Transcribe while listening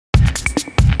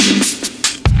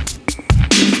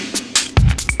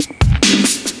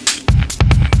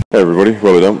Hey everybody,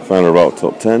 Robert Dunt, founder of Art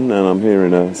Top 10, and I'm here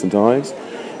in St Ives,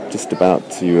 just about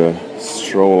to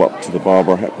stroll up to the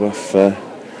Barbara Hepworth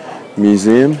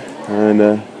museum and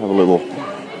have a little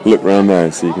look around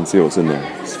there so you can see what's in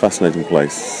there. It's a fascinating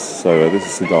place. So this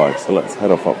is St Ives, so let's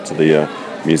head off up to the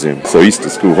museum. So Easter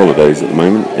school holidays at the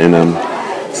moment in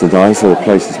St Ives, so the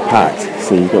place is packed.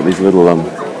 So you've got these little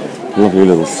lovely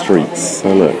little streets.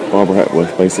 So look, Barbara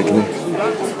Hepworth basically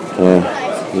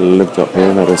lived up here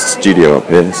and had a studio up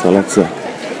here, so let's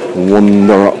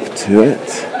wander up to it.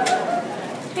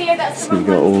 So you've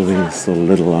got all these sort of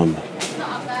little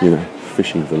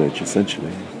fishing village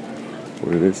essentially,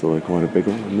 what it is, although quite a big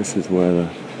one. And this is where the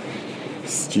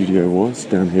studio was,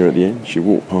 down here at the end. She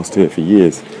walked past here for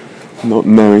years, not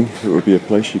knowing it would be a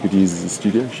place she could use as a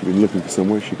studio. She'd been looking for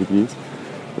somewhere she could use,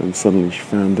 and suddenly she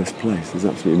found this place. It's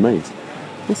absolutely amazing.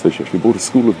 Also, she actually bought a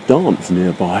school of dance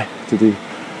nearby to do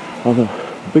other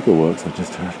bigger works, I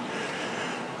just heard.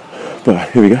 But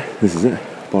here we go, this is it,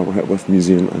 Barbara Hepworth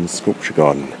Museum and Sculpture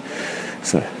Garden.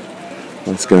 So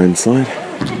let's go inside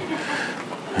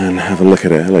and have a look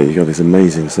at it. Hello, you've got this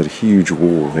amazing sort of huge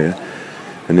wall here,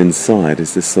 and inside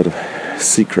is this sort of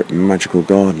secret magical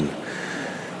garden.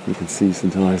 You can see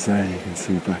St Ives there, you can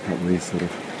see back up these sort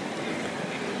of,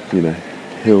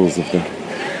 hills of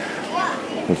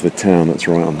the town that's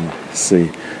right on the sea.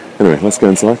 Anyway, let's go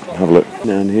inside and have a look.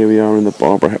 And here we are in the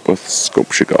Barbara Hepworth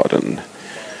Sculpture Garden.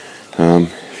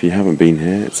 If you haven't been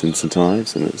here, it's in St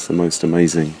Ives, and it's the most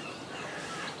amazing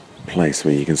place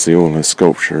where you can see all her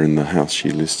sculpture in the house she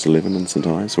used to live in St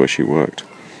Ives, where she worked.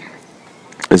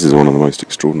 This is one of the most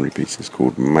extraordinary pieces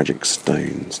called Magic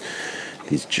Stones.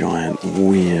 These giant,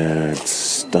 weird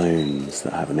stones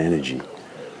that have an energy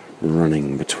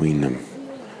running between them.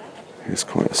 It's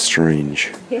quite a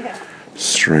strange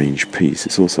piece.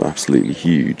 It's also absolutely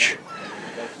huge.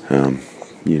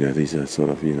 These are sort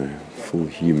of, full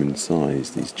human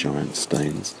size, these giant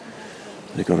stones.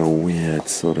 They've got a weird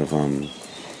sort of,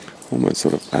 almost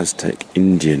sort of Aztec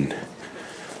Indian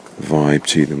vibe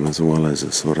to them, as well as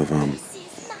a sort of,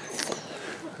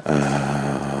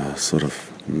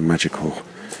 magical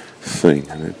thing.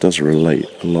 And it does relate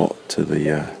a lot to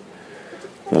the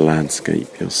landscape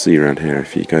you'll see around here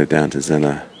if you go down to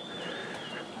Zena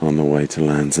on the way to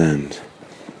Land's End.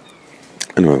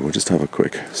 Anyway, we'll just have a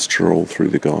quick stroll through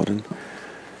the garden.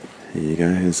 Here you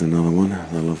go, here's another one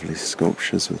of the lovely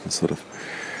sculptures with a sort of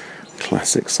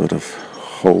classic sort of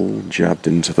hole jabbed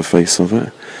into the face of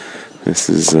it. This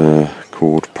is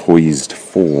called Poised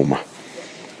Form.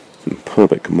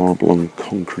 Perfect marble on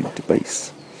concrete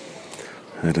base.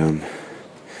 And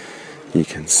you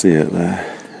can see it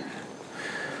there.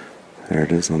 There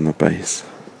it is on the base.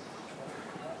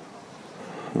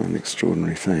 An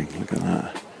extraordinary thing, look at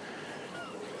that.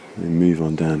 We move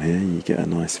on down here, you get a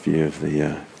nice view of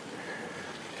the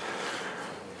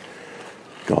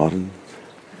garden.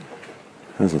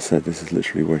 As I said, this is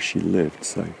literally where she lived,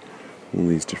 so all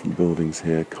these different buildings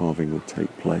here, carving would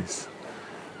take place.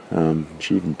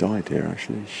 She even died here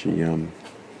actually. She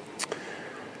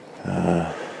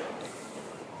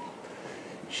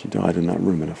died in that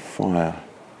room in a fire.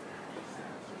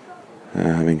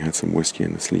 Having had some whiskey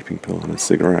and a sleeping pill and a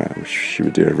cigarette, which she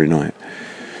would do every night.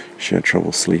 She had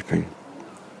trouble sleeping.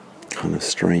 Kind of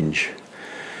strange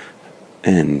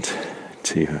end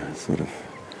to her, sort of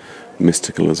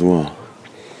mystical as well.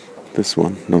 This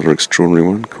one, another extraordinary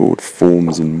one called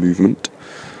Forms in Movement.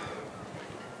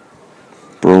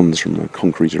 Bronze from a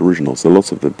concrete original. So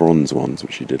lots of the bronze ones,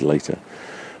 which she did later,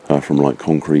 are from like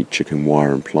concrete, chicken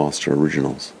wire and plaster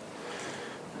originals.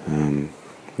 You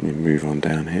move on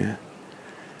down here.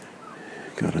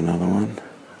 Got another one.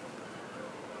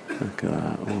 Look at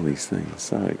that, all these things,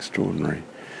 so extraordinary.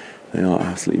 They are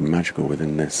absolutely magical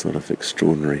within this sort of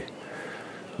extraordinary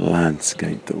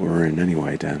landscape that we're in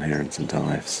anyway down here in St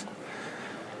Ives.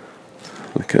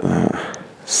 Look at that,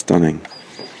 stunning.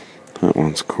 That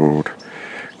one's called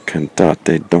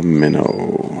Cantate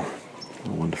Domino. A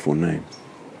wonderful name.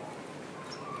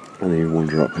 And then you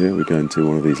wander up here, we go into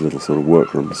one of these little sort of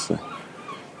workrooms. So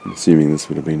I'm assuming this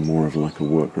would have been more of like a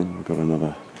workroom. We've got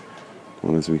another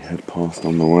one as we head past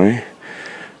on the way.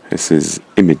 This is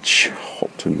Image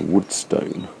Hopton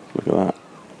Woodstone. Look at that.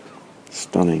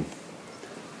 Stunning.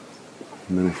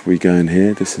 And then if we go in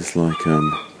here, this is like,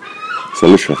 so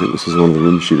literally I think this was one of the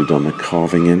rooms she'd have done the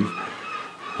carving in.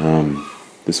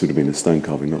 This would have been the stone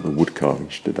carving, not the wood carving.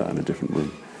 She did that in a different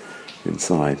room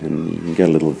inside. And you can get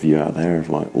a little view out there of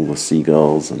like all the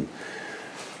seagulls and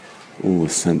all the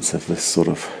sense of this sort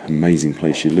of amazing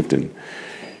place she lived in.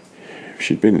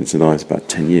 She'd been in St Ives about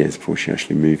 10 years before she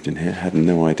actually moved in here. Had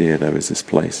no idea there was this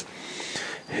place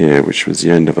here, which was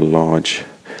the end of a large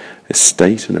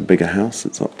estate and a bigger house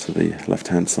that's up to the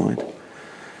left-hand side.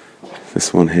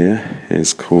 This one here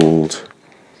is called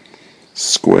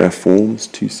Square Forms,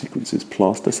 2 sequences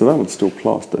plaster. So that one's still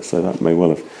plaster, so that may well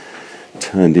have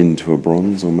turned into a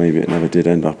bronze, or maybe it never did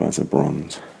end up as a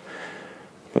bronze.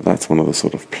 But that's one of the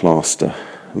sort of plaster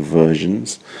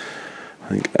versions. I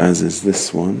think as is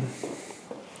this one.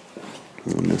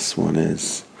 And this one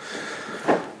is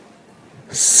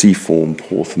Seaform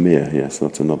Porthmere. Yes,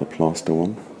 that's another plaster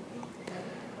one.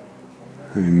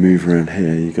 And we move around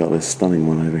here, you've got this stunning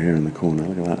one over here in the corner.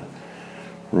 Look at that,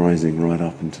 rising right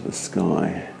up into the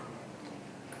sky.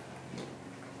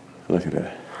 Look at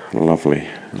it, lovely.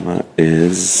 And that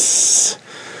is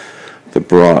the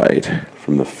bride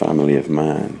from the family of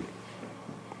man.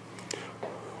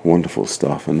 Wonderful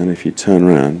stuff. And then if you turn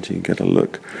around, you can get a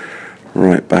look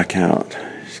right back out.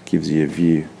 It just gives you a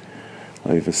view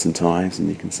over St Ives, and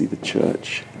you can see the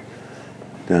church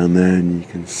down there, and you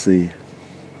can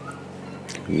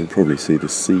probably see the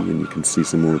sea, and you can see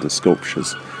some more of the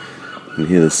sculptures and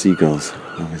hear the seagulls.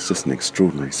 Oh, it's just an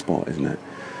extraordinary spot, isn't it?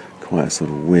 Quite a sort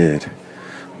of weird,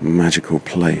 magical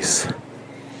place.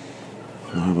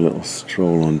 I'll have a little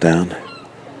stroll on down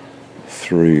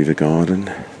through the garden.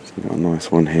 So we've got a nice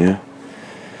one here.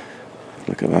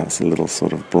 Look at that, it's a little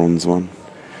sort of bronze one.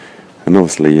 And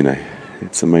obviously, you know,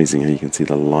 it's amazing how you can see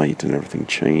the light and everything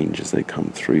change as they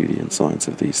come through the insides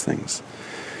of these things.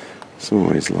 It's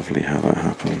always lovely how that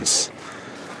happens.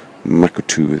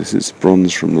 Makutu, this is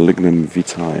bronze from Lignum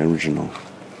Vitae original.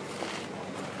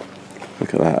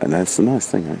 Look at that, and that's the nice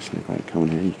thing actually about coming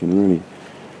here. You can really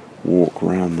walk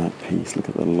around that piece. Look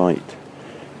at the light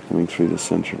coming through the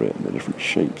centre of it and the different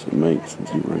shapes it makes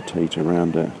as you rotate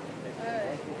around it.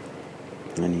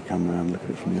 And then you come around and look at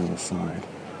it from the other side.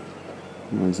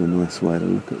 Always a nice way to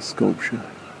look at sculpture.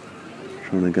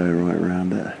 Trying to go right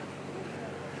around it.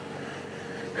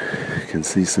 You can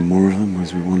see some more of them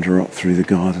as we wander up through the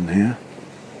garden here.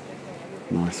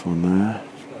 Nice one there.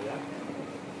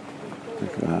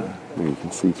 Look at that. And you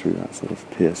can see through that sort of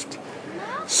pierced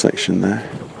section there.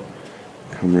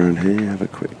 Come around here, have a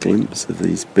quick glimpse of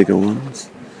these bigger ones.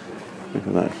 Look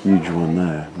at that huge one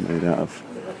there,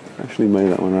 actually made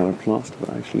that one out of plaster,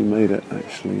 but actually made it,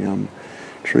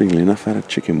 intriguingly enough, out of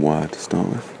chicken wire to start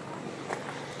with.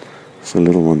 It's a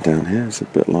little one down here, it's a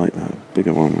bit like that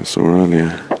bigger one we saw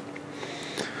earlier,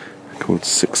 called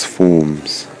 6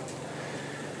 Forms.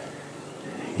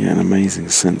 You get an amazing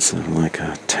sense of like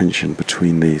a tension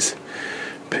between these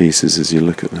pieces as you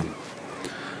look at them.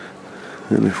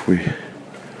 And if we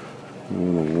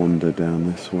want to wander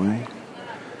down this way,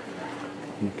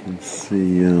 you can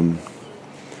see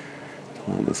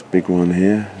this big one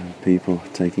here, people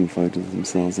taking photos of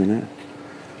themselves in it.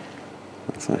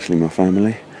 That's actually my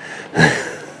family.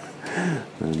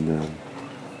 And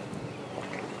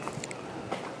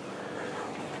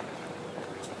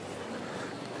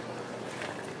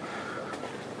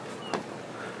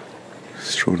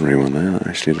extraordinary one there. That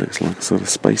actually looks like a sort of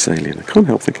space alien. I can't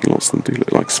help thinking lots of them do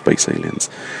look like space aliens.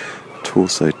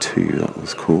 Torso 2, that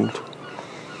was called.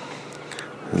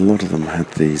 A lot of them had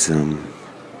these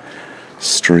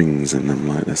strings in them,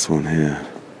 like this one here.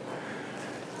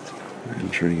 An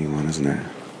intriguing one, isn't it?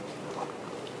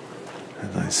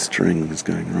 And those strings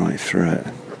going right through it.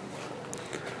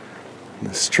 And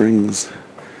the strings,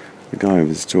 the guy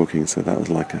was talking, so that was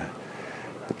like a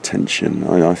tension.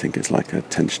 I think it's like a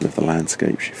tension of the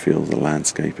landscape. She feels the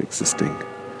landscape existing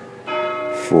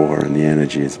for her, and the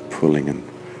energy is pulling and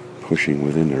pushing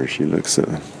within her as she looks at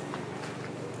them.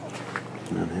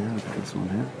 And here, look at this one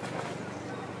here.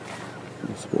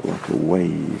 It's a bit like a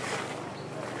wave.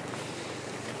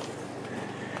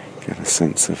 Get a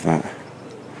sense of that.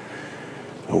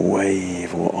 A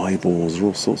wave or eyeballs or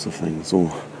all sorts of things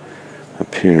all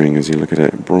appearing as you look at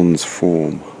it. Bronze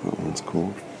Form, that one's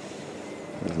called.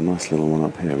 There's a nice little one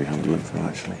up here we haven't looked at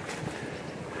actually,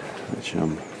 which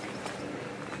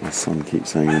my son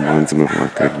keeps saying reminds him of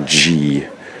like a G,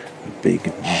 a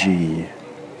big G.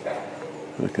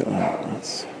 Look at that,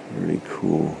 that's really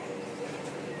cool.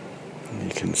 You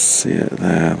can see it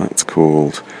there, that's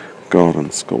called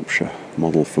Garden Sculpture,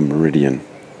 Model for Meridian.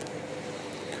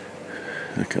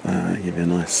 Look at that, give you a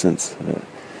nice sense of it.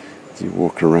 As you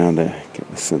walk around it,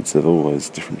 get the sense of all those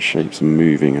different shapes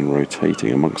moving and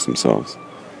rotating amongst themselves.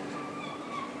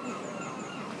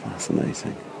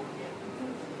 Fascinating.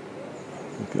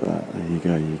 Look at that, there you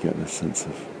go, you get this sense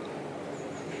of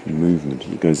movement.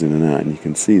 It goes in and out, and you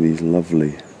can see these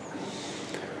lovely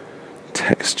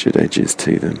textured edges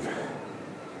to them.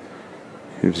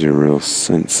 Gives you a real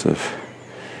sense of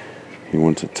you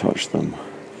want to touch them.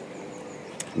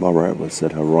 Barbara Hepworth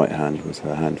said her right hand was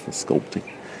her hand for sculpting,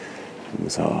 It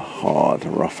was a hard,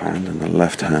 rough hand, and the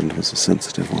left hand was a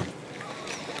sensitive one.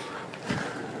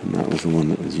 And that was the one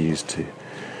that was used to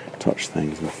touch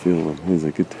things and feel them. Here's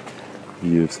a good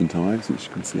view of St Ives, which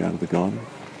you can see out of the garden.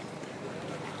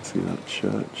 See that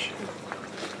church.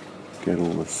 Get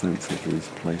all the sense of these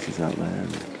places out there,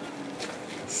 and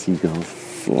seagulls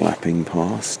flapping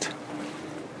past.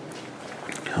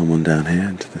 Come on down here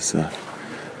into this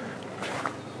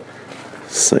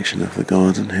section of the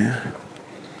garden here,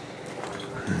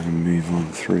 and move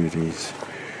on through these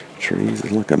trees.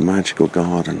 It's like a magical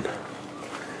garden.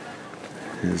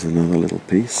 Here's another little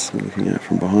piece we're looking at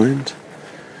from behind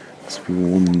as we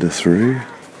wander through,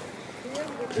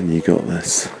 and you got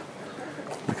this.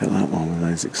 Look at that one with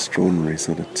those extraordinary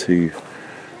sort of two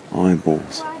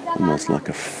eyeballs, almost like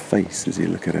a face as you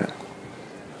look at it.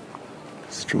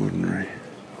 Extraordinary.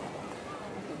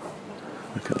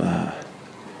 Look at that.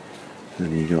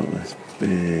 Then you got this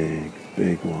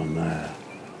big one there.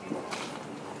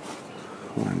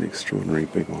 Quite an extraordinary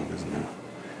big one, isn't it?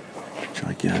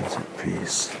 Gigantic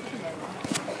piece.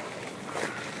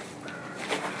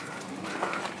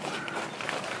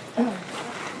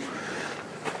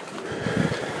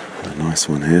 A nice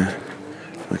one here.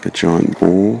 Like a giant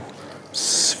ball.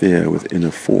 Sphere with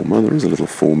inner form. Oh, there is a little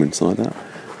form inside that.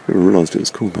 I never realised it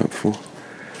was called that before.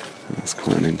 That's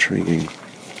quite an intriguing.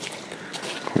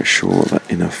 Quite sure what that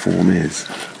inner form is.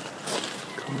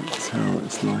 Can't tell.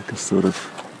 It's like a sort of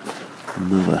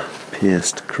another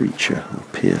pierced creature or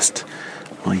pierced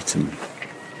item.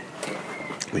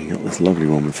 We got this lovely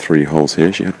one with 3 holes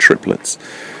here. She had triplets,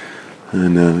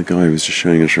 and the guy who was just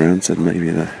showing us around said maybe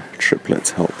the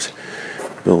triplets helped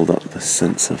build up the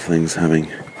sense of things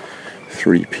having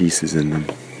 3 pieces in them.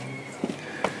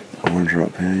 Wander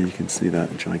up here, you can see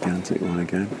that gigantic one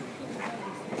again.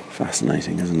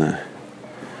 Fascinating, isn't it?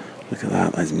 Look at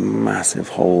that, those massive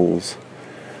holes.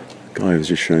 The guy who was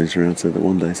just showing us around said that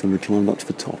one day somebody climbed up to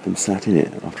the top and sat in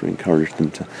it after he encouraged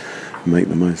them to make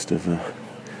the most of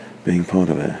being part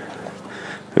of it.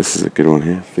 This is a good one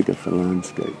here, figure for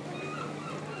landscape.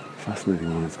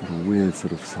 Fascinating one, it's got a weird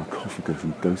sort of sarcophagus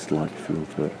and ghost-like feel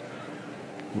to it.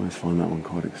 I always find that one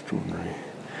quite extraordinary.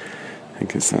 I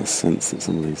think it's that sense that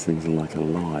some of these things are like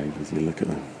alive as you look at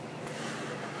them.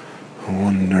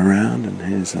 Wander around, and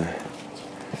here's a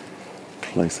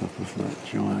close-up of that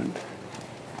giant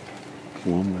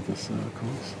one with the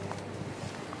circles.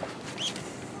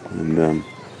 And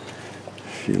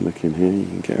if you look in here, you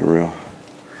can get a real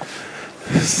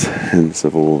sense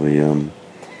of all the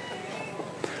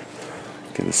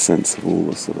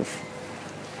sort of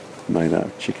made out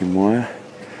of chicken wire.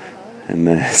 And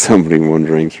there's somebody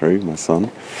wandering through, my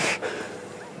son.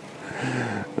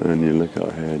 And you look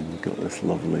up here and you've got this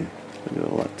lovely, look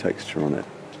at all that texture on it,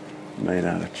 made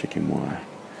out of chicken wire.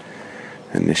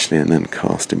 Initially, and then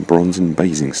cast in bronze and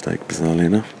Basingstoke, bizarrely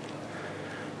enough.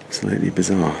 Absolutely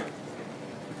bizarre.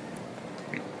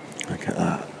 Look at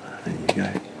that. There you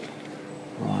go.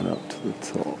 Right up to the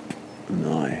top.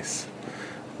 Nice.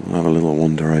 We'll have a little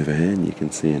wander over here, and you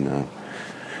can see in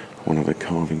one of the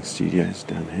carving studios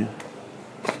down here.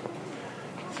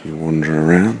 So you wander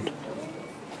around.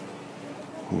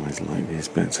 Always like these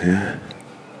bits here.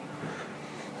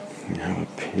 You have a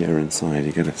peer inside,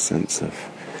 you get a sense of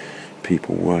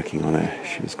people working on it.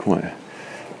 She was quite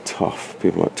tough.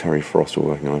 People like Terry Frost were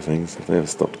working on things. If they ever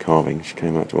stopped carving, she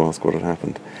came out to ask what had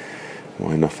happened,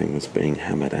 why nothing was being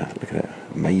hammered out. Look at that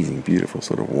amazing, beautiful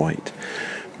sort of white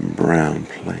and brown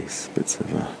place. Bits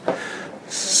of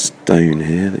stone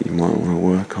here that you might want to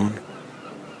work on.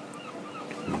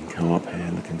 You can come up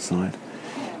here, look inside,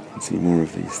 and see more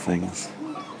of these things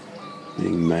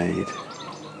being made,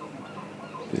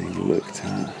 being looked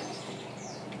at.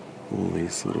 All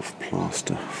these sort of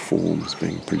plaster forms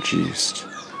being produced.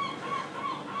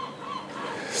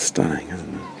 Stunning,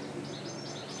 isn't it?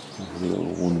 Have a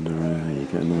little wander around. You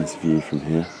get a nice view from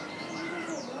here,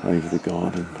 over the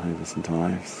garden, over St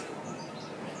Ives.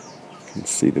 You can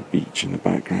see the beach in the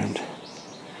background.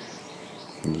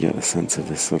 And you get a sense of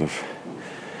this sort of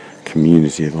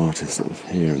community of artists that was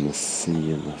here, and the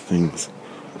sea and the things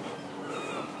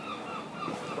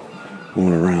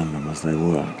all around them as they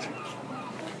worked.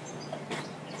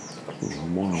 There's a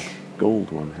wild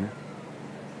gold one here.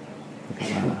 Look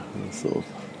at that, a sort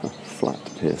of flat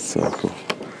pierced circle.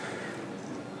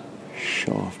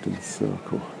 Shaft and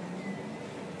circle.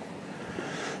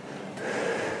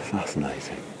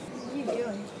 Fascinating. What are you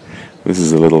doing? This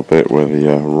is a little bit where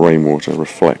the rainwater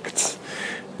reflects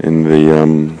in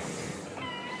the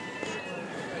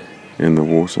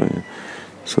water.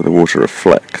 So the water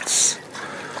reflects.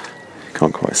 You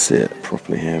can't quite see it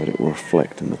properly here, but it will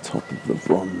reflect in the top of the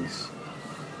bronze.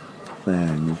 there,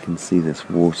 and you can see this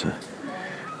water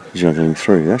juggling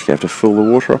through. You actually have to fill the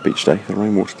water up each day. The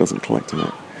rainwater doesn't collect in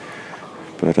it,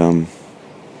 but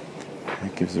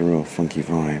it gives a real funky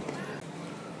vibe.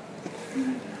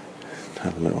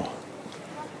 Have a little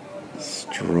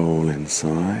stroll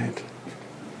inside.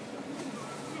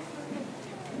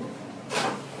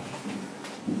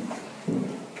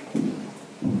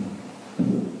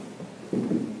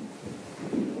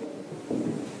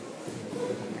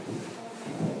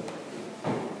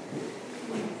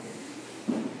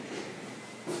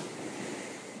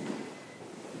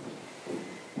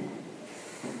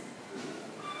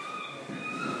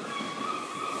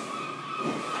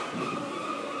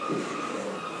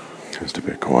 Just a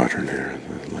bit quieter in here, and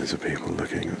there's loads of people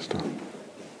looking at stuff.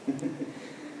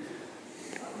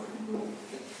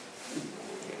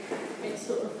 It's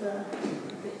sort of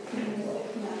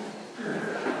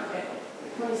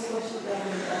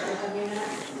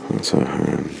That's her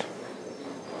hand.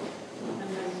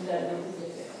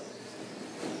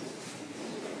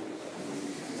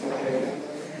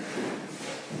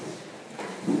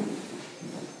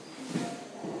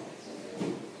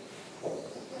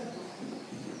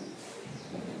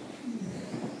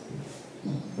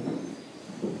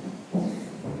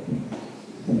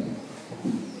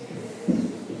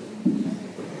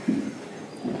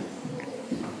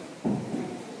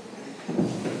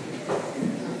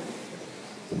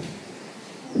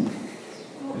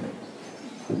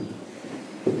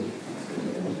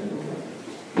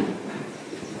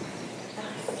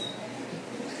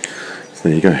 So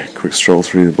there you go, quick stroll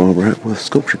through the Barbara Hepworth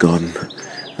sculpture garden.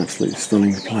 Absolutely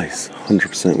stunning place,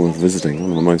 100% worth visiting. One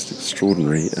of the most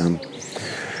extraordinary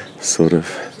sort of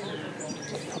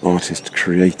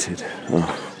artist-created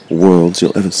worlds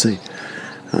you'll ever see.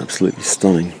 Absolutely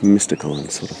stunning, mystical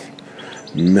and sort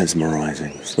of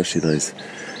mesmerising, especially those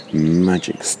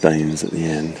magic stones at the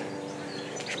end,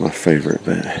 which are my favourite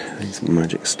bit. These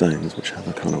magic stones which have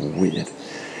a kind of weird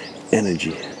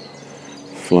energy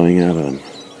flowing out of them.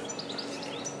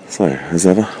 So, as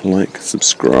ever, like,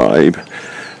 subscribe,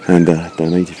 and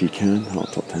donate if you can. Our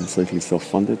top 10 safely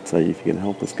self-funded, so if you can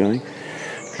help us going,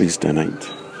 please donate.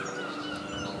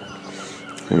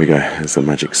 There we go, there's the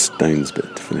magic stones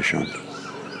bit to finish on.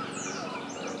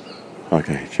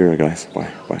 Okay, cheerio guys, bye,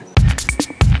 bye.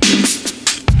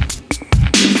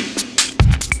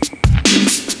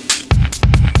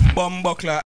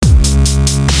 Bumbuckler.